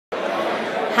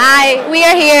Hi, we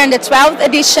are here in the 12th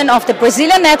edition of the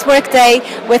Brazilian Network Day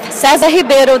with Cesar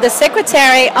Ribeiro, the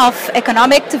Secretary of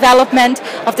Economic Development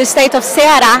of the state of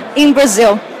Ceará in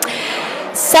Brazil.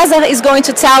 Cesar is going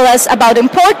to tell us about the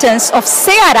importance of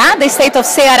Ceará, the state of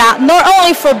Ceará, not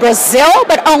only for Brazil,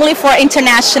 but only for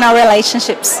international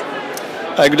relationships.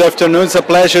 Good afternoon, it's a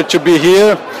pleasure to be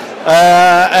here.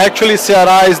 Actually,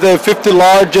 Ceará is the 50th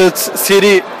largest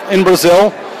city in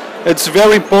Brazil. It's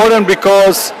very important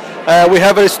because we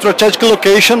have a strategic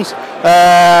location.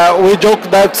 We joke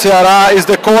that Ceará is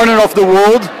the corner of the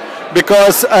world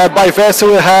because by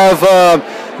vessel we have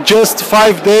just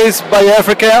 5 days by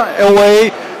Africa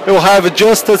away. We'll have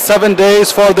just 7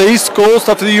 days for the east coast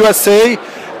of the USA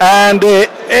and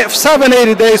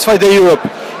 7-8 days for the Europe.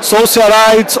 So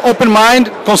Ceará, it's open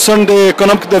mind concerning the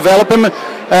economic development.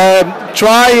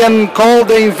 Try and call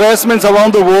the investments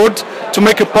around the world to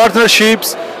make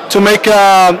partnerships, to make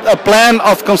a plan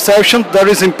of conception. That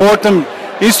is important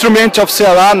instrument of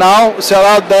Ceará now.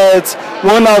 Ceará, that's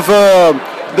one of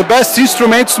the best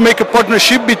instruments to make a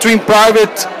partnership between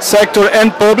private sector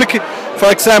and public. For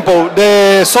example,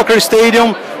 the soccer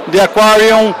stadium, the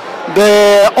aquarium,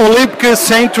 the Olympic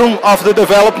Centrum of the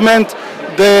development,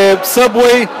 the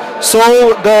subway. So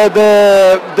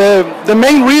the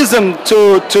main reason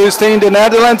to stay in the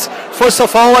Netherlands, first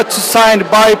of all, to sign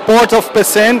by Port of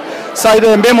Pecém, signed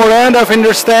a memorandum of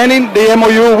understanding, the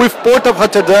MOU with Port of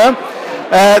Rotterdam,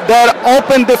 that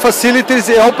opened the facilities,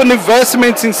 opened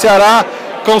investments in Ceará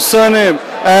concerning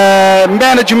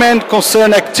management,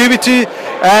 concerning activity,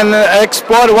 and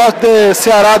export what the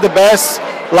Ceará the best,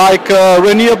 like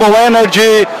renewable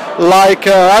energy, like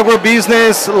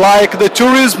agribusiness, like the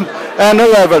tourism, and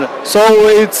whatever. So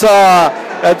it's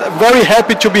very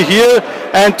happy to be here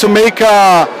and to make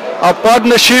a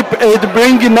partnership and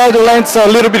bring Netherlands a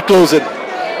little bit closer.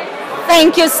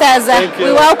 Thank you, Cesar. Thank you.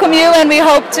 We welcome you and we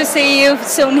hope to see you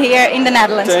soon here in the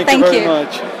Netherlands. Thank you very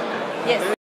much. Yes.